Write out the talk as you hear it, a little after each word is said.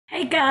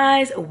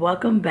guys,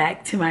 welcome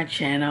back to my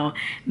channel.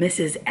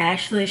 Mrs.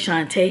 Ashley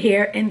Shantae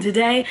here, and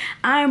today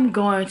I'm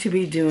going to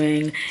be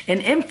doing an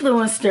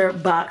Influenster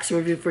box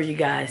review for you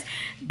guys.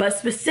 But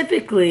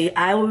specifically,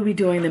 I will be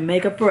doing the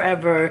Makeup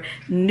Forever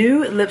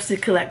new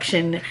lipstick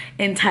collection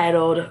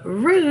entitled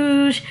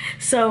Rouge.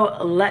 So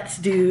let's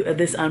do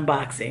this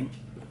unboxing.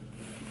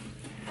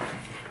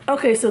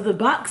 Okay, so the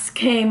box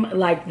came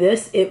like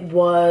this. It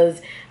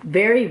was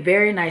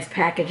very nice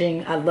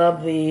packaging. I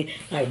love the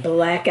like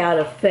blackout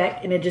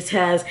effect, and it just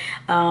has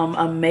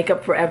a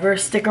Makeup Forever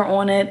sticker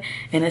on it,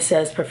 and it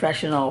says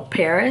Professional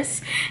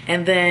Paris,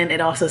 and then it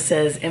also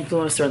says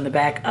Influencer on the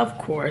back, of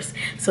course.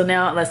 So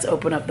now let's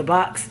open up the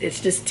box. It's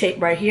just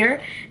tape right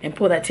here, and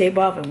pull that tape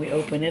off and we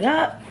open it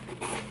up.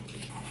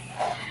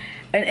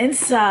 And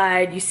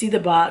inside you see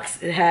the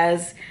box. It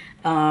has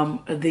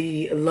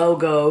the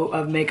logo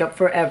of Makeup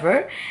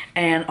Forever,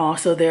 and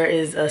also there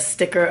is a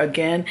sticker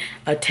again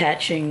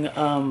attaching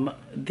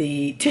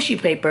the tissue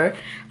paper.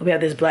 We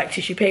have this black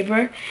tissue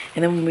paper,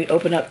 and then when we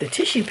open up the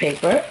tissue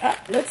paper,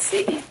 let's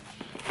see,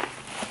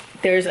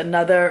 there's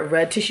another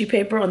red tissue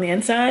paper on the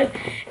inside,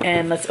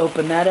 and let's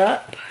open that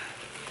up.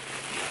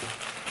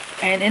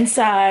 And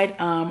inside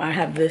I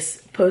have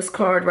this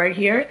postcard right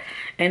here,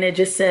 and it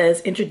just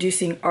says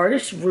introducing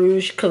Artist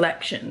Rouge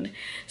collection,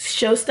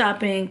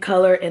 show-stopping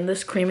color,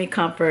 endless creamy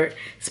comfort,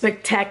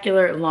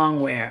 spectacular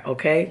long wear.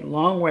 Okay,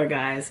 long wear,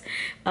 guys.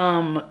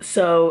 And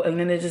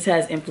then it just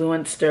has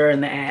Influenster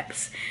and the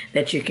apps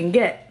that you can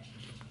get.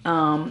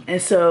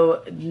 And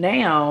so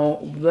now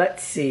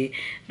let's see,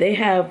 they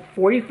have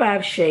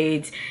 45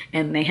 shades,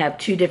 and they have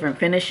 2 different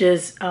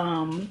finishes.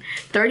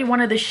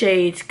 31 of the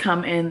shades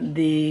come in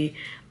the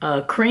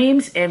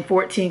creams, and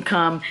 14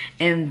 come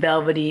in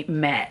velvety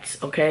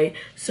mattes. Okay,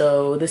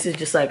 so this is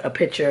just like a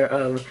picture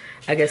of,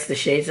 I guess, the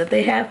shades that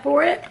they have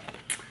for it.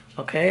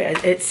 Okay,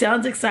 it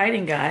sounds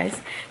exciting,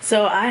 guys.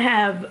 So I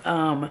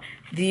have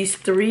these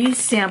 3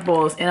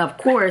 samples, and of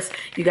course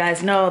you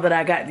guys know that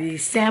I got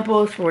these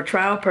samples for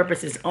trial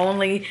purposes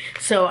only,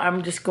 so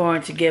I'm just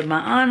going to give my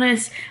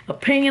honest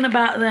opinion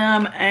about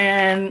them,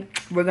 and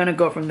we're gonna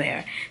go from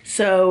there.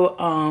 So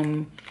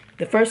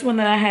the first one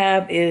that I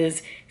have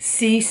is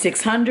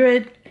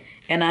C600,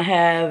 and I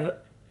have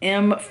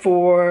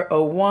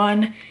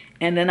M401,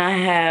 and then I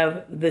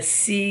have the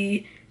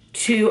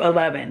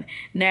C211.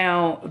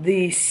 Now,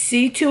 the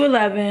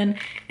C211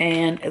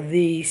 and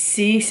the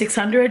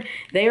C600,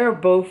 they are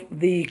both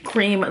the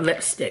cream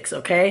lipsticks,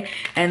 okay?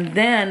 And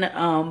then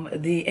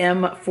the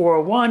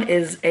M401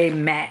 is a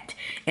matte,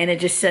 and it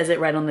just says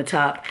it right on the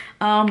top.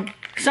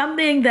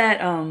 Something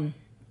that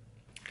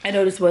I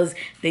noticed was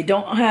they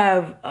don't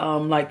have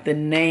like a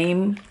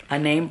name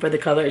for the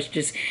color. It's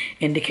just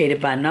indicated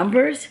by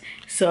numbers.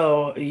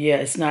 So yeah,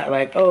 it's not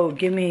like, oh,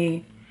 give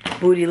me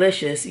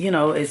Bootylicious, you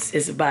know,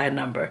 it's by a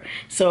number.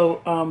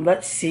 So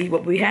let's see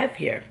what we have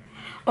here.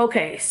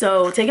 Okay,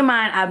 so take in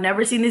mind, I've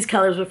never seen these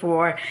colors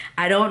before.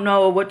 I don't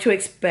know what to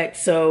expect.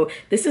 So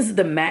this is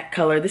the matte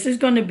color. This is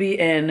going to be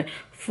in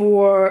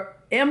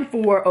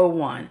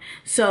M401.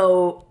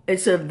 So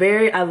it's a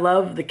very, I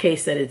love the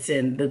case that it's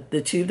in,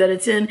 the tube that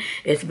it's in.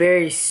 It's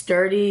very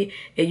sturdy,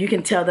 and you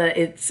can tell that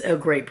it's a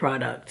great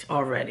product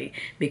already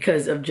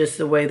because of just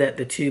the way that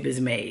the tube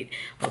is made.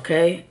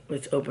 Okay,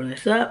 let's open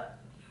this up.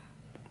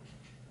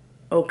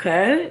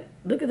 Okay,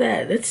 look at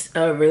that. That's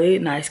a really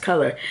nice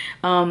color.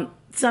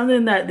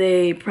 Something that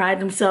they pride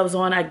themselves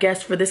on, I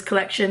guess, for this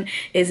collection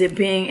is it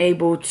being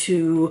able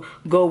to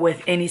go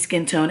with any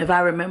skin tone. If I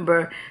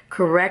remember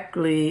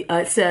correctly,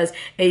 it says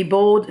a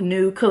bold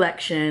new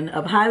collection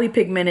of highly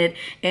pigmented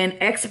and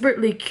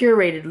expertly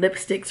curated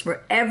lipsticks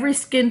for every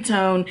skin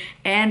tone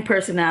and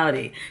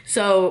personality.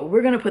 So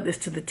we're gonna put this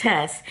to the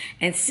test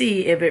and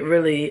see if it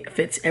really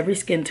fits every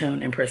skin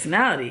tone and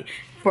personality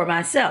for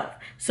myself.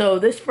 So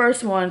this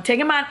first one, take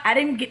in mind, I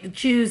didn't get to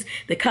choose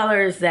the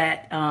colors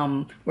that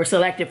were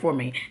selected for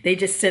me. They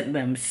just sent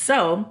them.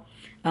 So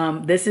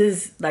this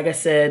is, like I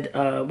said,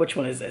 which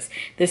one is this?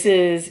 This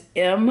is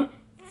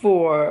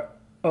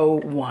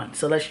M401.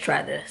 So let's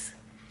try this.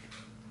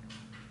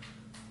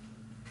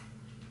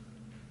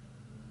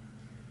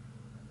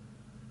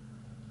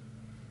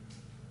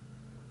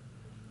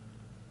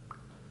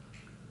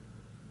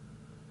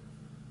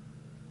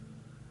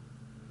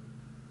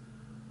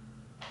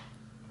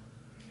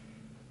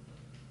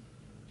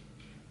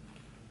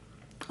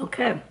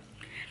 Okay,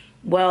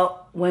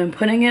 well, when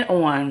putting it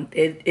on,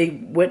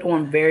 it went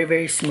on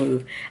very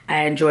smooth.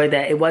 I enjoyed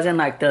that. It wasn't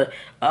like the,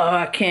 oh,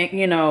 I can't,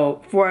 you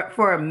know,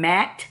 for a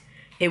matte,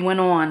 it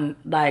went on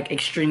like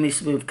extremely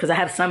smooth, because I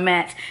have some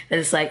mattes that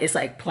it's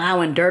like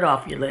plowing dirt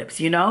off your lips,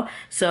 you know?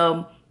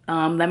 So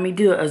let me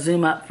do a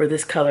zoom up for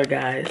this color,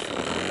 guys.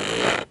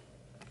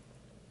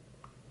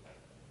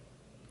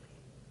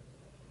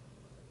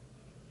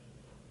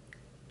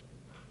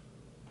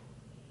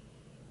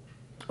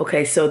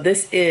 Okay, so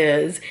this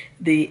is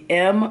the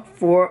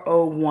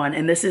M401,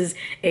 and this is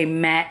a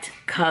matte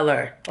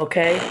color,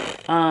 okay?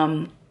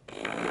 I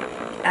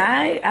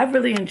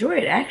really enjoy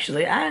it,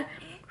 actually.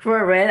 For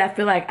a red, I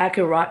feel like I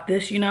could rock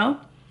this, you know?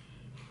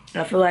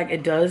 I feel like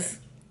it does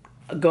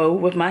go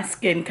with my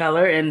skin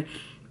color, and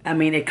I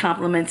mean, it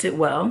complements it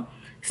well.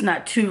 It's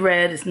not too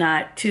red, it's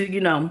not too,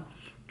 you know,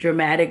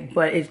 dramatic,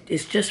 but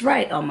it's just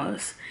right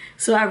almost.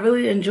 So I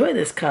really enjoy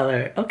this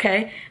color.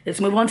 Okay, let's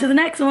move on to the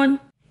next one.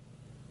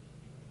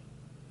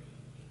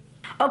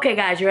 Okay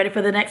guys, you ready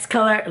for the next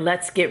color?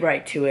 Let's get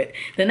right to it.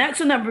 The next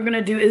one that we're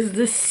gonna do is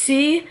the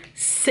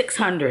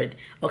C600.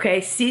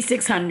 Okay,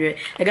 C600.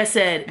 Like I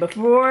said,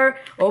 before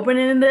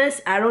opening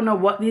this, I don't know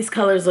what these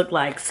colors look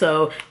like,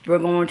 so we're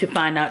going to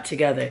find out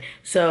together.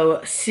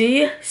 So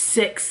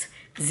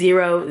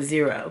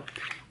C600.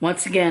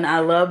 Once again, I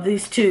love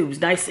these tubes.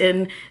 Nice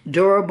and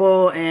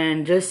durable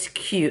and just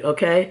cute,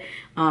 okay?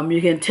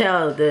 You can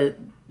tell the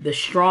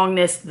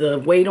strongness, the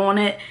weight on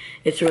it.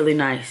 It's really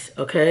nice,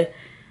 okay?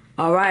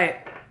 All right,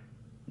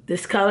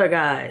 this color,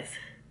 guys.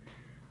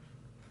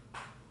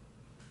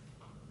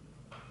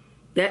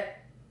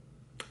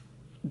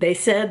 They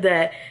said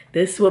that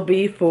this will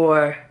be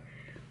for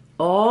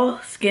all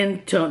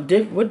skin tone.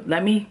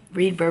 Let me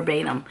read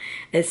verbatim.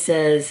 It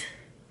says,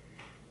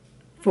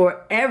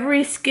 for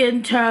every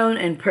skin tone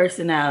and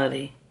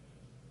personality.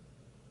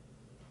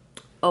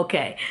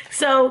 Okay,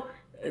 so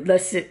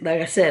let's see,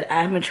 like I said,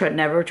 I haven't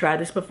never tried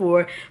this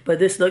before, but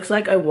this looks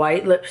like a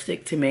white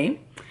lipstick to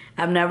me.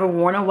 I've never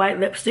worn a white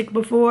lipstick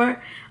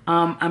before.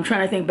 I'm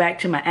trying to think back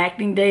to my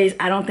acting days.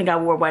 I don't think I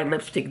wore white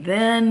lipstick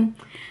then,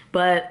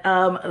 but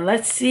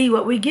let's see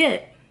what we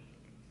get.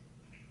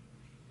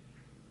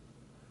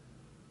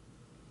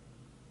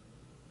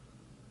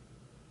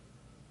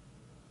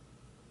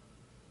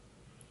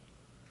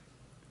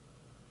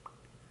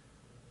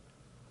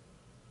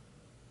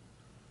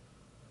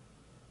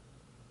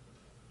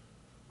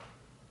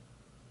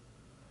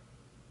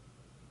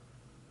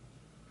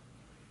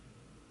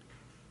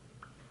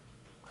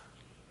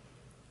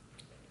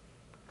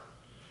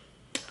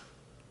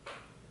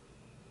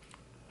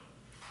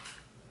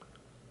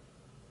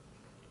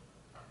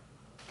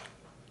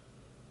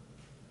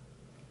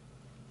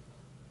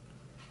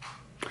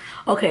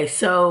 Okay,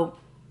 so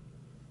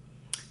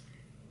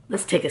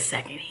let's take a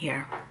second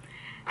here.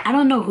 I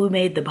don't know who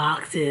made the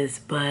boxes,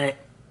 but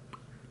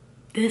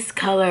this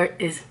color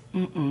is,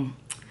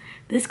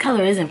 this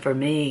color isn't for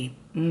me.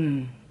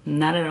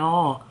 Not at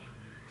all.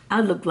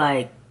 I look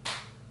like,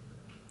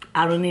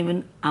 I don't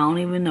even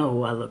know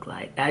who I look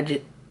like.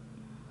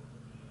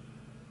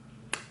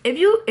 If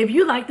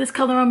you like this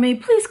color on me,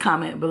 please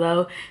comment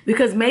below,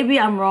 because maybe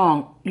I'm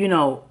wrong, you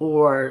know,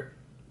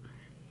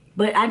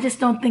 but I just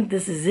don't think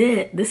this is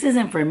it. This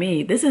isn't for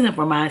me. This isn't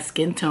for my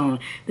skin tone.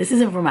 This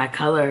isn't for my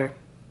color.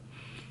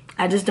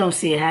 I just don't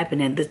see it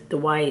happening. The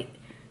white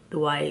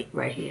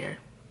right here.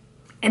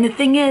 And the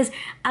thing is,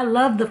 I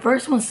love the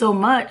first one so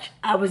much.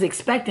 I was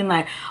expecting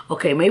like,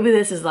 okay, maybe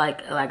this is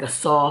like a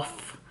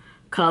soft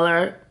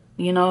color,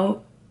 you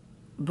know,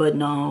 but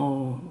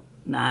no,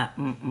 not.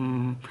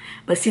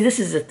 But see, this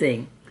is the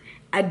thing.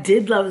 I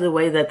did love the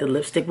way that the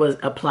lipstick was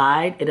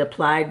applied. It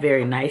applied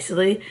very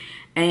nicely,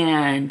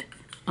 and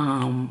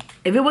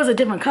if it was a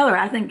different color,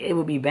 I think it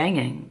would be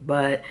banging.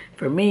 But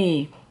for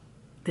me,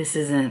 this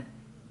isn't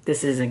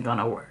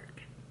gonna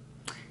work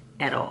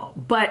at all.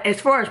 But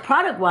as far as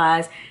product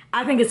wise,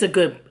 I think it's a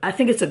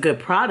good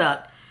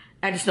product.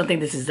 I just don't think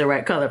this is the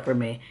right color for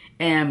me.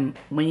 And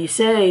when you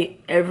say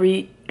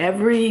every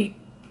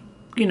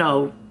you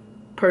know,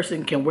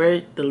 person can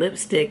wear the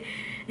lipstick,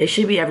 it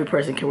should be every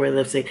person can wear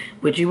lipstick.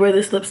 Would you wear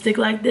this lipstick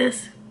like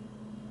this?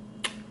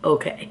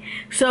 Okay.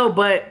 So,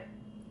 but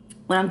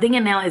what I'm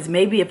thinking now is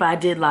maybe if I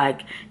did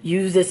like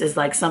use this as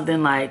like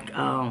something like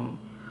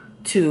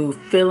to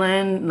fill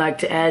in, like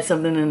to add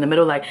something in the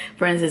middle, like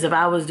for instance, if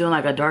I was doing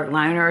like a dark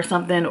liner or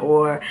something,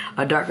 or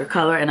a darker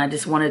color, and I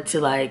just wanted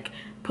to like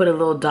put a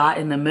little dot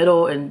in the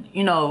middle, and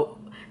you know,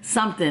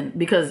 something,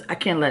 because I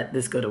can't let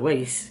this go to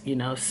waste, you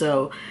know.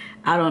 So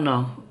I don't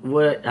know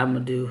what I'm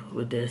gonna do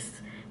with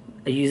this.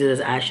 I use it as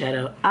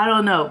eyeshadow. I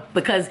don't know,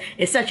 because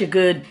it's such a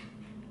good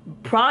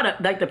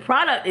product. Like the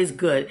product is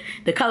good,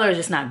 the color is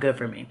just not good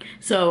for me.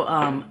 So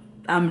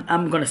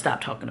I'm gonna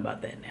stop talking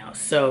about that now.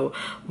 So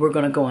we're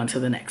gonna go on to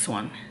the next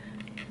one.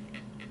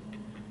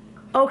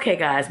 Okay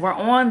guys, we're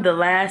on the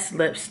last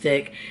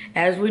lipstick.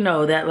 As we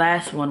know, that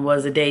last one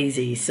was a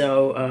daisy.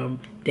 So a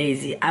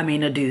doozy.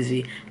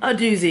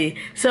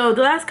 So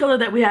the last color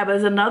that we have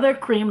is another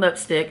cream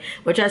lipstick,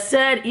 which I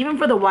said, even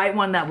for the white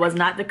one, that was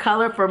not the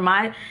color for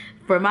my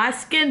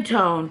skin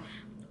tone.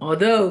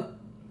 Although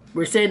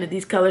we're saying that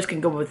these colors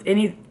can go with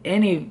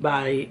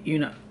anybody, you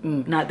know,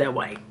 not that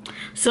white.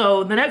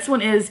 So the next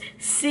one is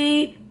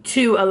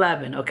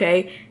C211,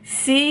 okay?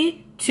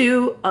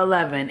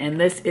 C211, and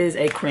this is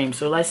a cream.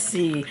 So let's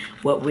see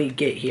what we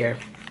get here.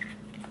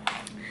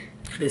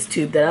 This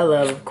tube that I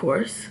love, of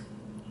course.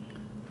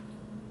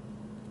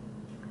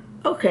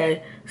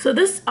 Okay, so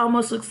this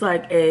almost looks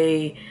like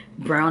a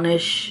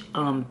brownish,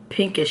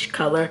 pinkish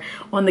color.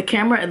 On the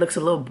camera, it looks a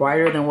little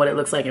brighter than what it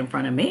looks like in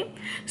front of me.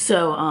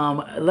 So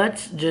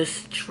let's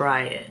just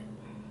try it.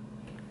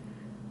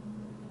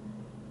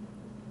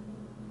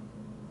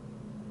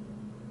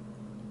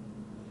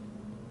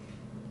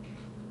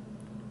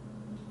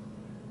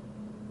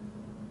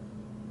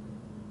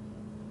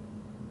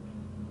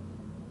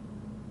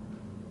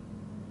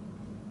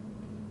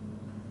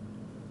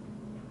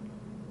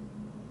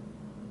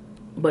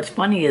 What's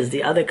funny is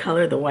the other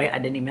color, the white, I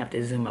didn't even have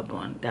to zoom up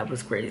on. That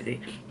was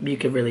crazy. You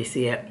could really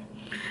see it.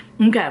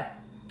 Okay.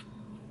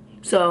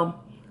 So,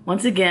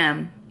 once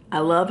again, I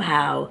love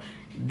how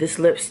this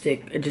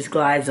lipstick, it just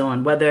glides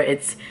on, whether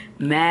it's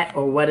matte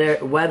or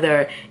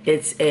whether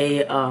it's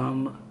a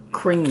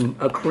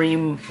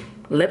cream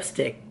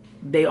lipstick.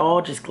 They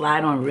all just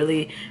glide on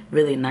really,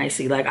 really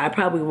nicely. Like, I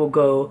probably will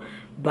go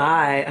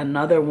buy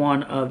another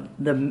one of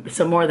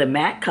some more of the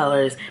matte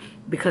colors,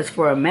 because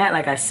for a matte,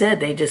 like I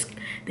said, they just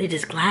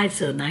glide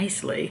so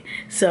nicely.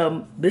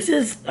 So this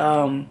is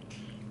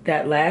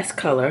that last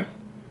color,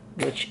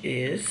 which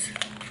is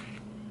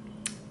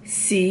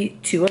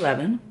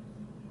C211.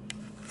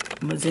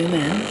 I'm gonna zoom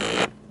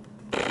in.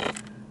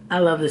 I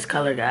love this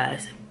color,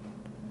 guys.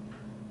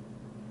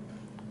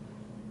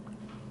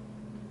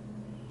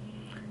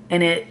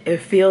 And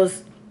it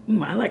feels,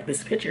 I like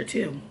this picture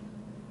too.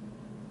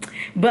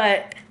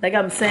 But like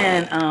I'm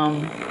saying,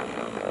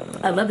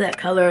 I love that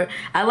color.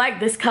 I like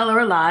this color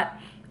a lot.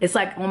 It's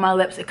like on my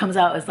lips, it comes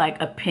out as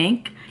like a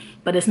pink,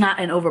 but it's not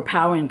an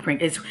overpowering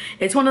pink. It's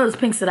one of those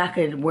pinks that I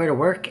could wear to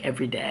work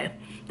every day.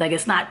 Like,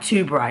 it's not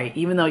too bright,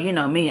 even though, you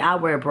know me, I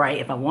wear bright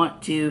if I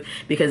want to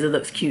because it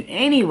looks cute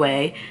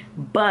anyway.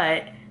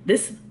 But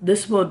this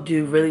will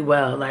do really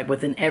well, like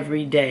with an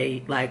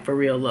everyday, like for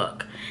real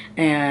look.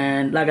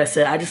 And like I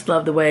said, I just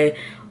love the way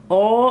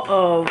all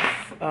of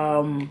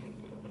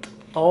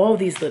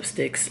these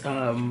lipsticks,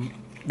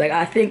 like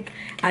I think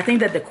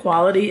that the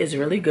quality is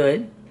really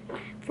good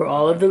for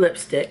all of the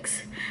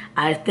lipsticks.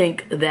 I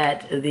think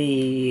that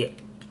the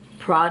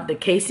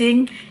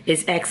casing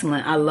is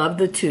excellent. I love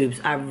the tubes.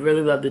 I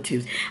really love the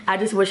tubes. I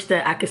just wish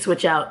that I could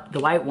switch out the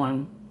white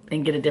one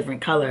and get a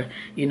different color,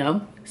 you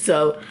know?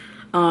 So,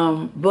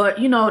 but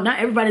you know, not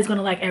everybody's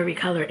gonna like every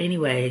color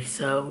anyway.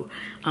 So,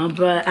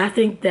 but I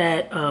think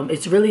that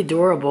it's really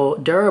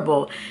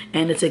durable,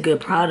 and it's a good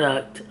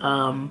product.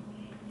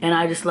 And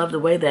I just love the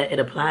way that it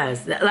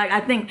applies. Like,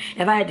 I think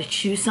if I had to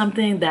choose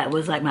something that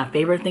was like my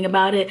favorite thing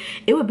about it,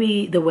 it would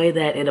be the way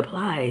that it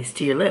applies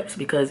to your lips,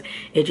 because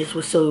it just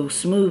was so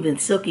smooth and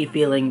silky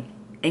feeling,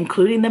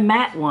 including the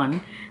matte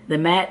one, the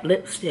matte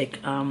lipstick,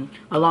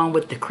 along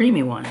with the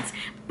creamy ones.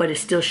 But it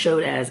still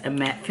showed as a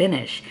matte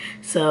finish.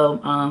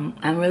 So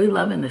I'm really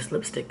loving this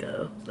lipstick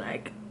though,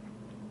 like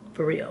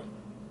for real.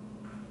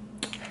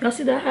 Y'all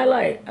see that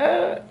highlight?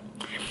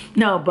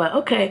 No, but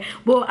okay.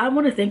 Well, I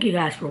want to thank you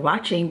guys for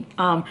watching.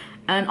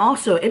 And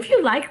also, if you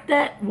like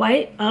that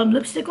white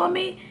lipstick on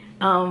me,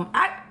 I'm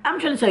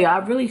trying to tell you, I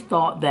really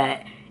thought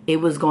that it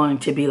was going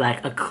to be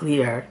like a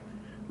clear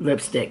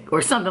lipstick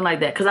or something like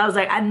that. Because I was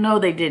like, I know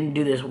they didn't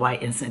do this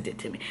white and sent it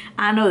to me.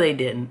 I know they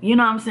didn't. You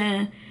know what I'm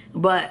saying?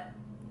 But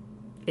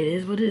it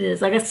is what it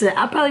is. Like I said,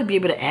 I'll probably be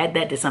able to add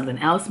that to something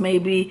else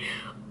maybe.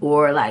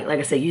 Or like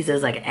I said, use it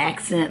as like an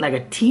accent, like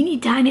a teeny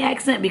tiny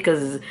accent,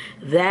 because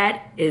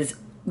that is...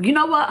 You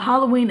know what?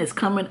 Halloween is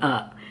coming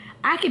up.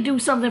 I could do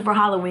something for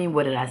Halloween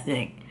with it, I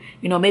think.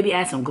 You know, maybe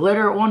add some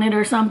glitter on it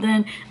or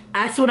something.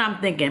 That's what I'm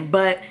thinking.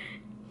 But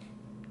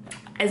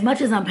as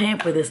much as I'm paying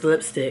for this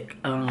lipstick,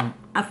 I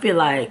feel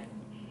like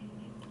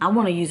I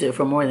want to use it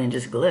for more than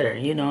just glitter.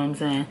 You know what I'm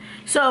saying?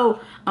 So,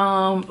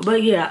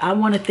 but yeah, I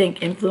want to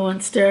thank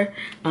Influenster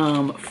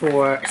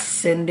for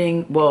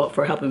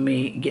for helping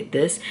me get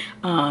this.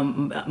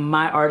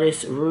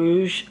 MYARTISTROUGE,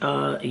 Rouge,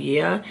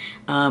 yeah.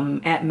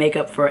 At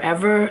Makeup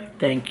Forever,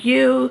 thank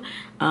you.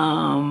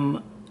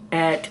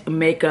 At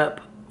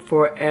Makeup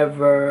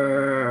Forever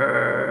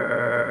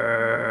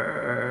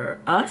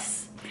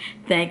Us,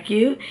 thank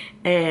you.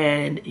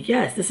 And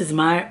yes, this is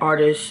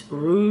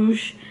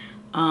MYARTISTROUGE.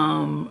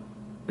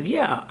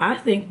 Yeah, I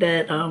think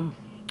that,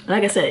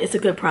 like I said, it's a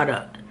good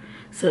product.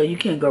 So you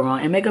can't go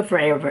wrong. And Makeup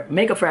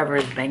Forever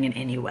is banging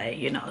anyway,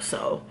 you know.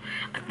 So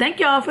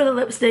thank y'all for the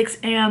lipsticks.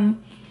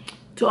 And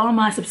to all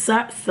my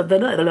subscribers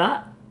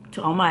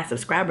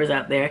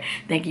out there,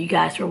 thank you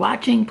guys for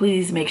watching.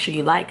 Please make sure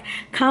you like,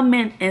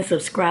 comment, and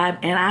subscribe,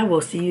 and I will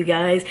see you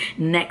guys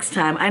next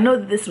time. I know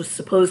that this was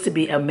supposed to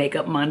be a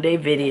Makeup Monday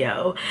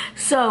video,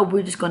 so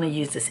we're just going to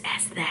use this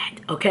as that,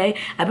 okay?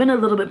 I've been a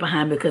little bit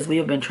behind because we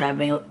have been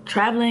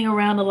traveling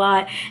around a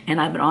lot,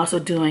 and I've been also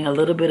doing a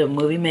little bit of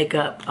movie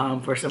makeup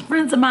for some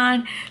friends of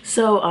mine.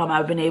 So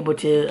I've been able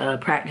to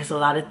practice a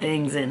lot of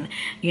things, and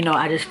you know,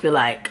 I just feel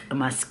like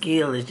my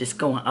skill is just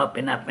going up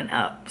and up and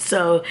up.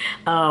 So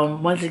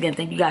once again,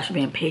 thank you guys for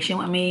being patient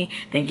with me.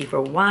 Thank you for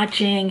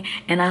watching,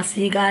 and I'll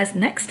see you guys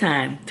next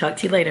time. Talk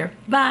to you later.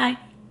 Bye.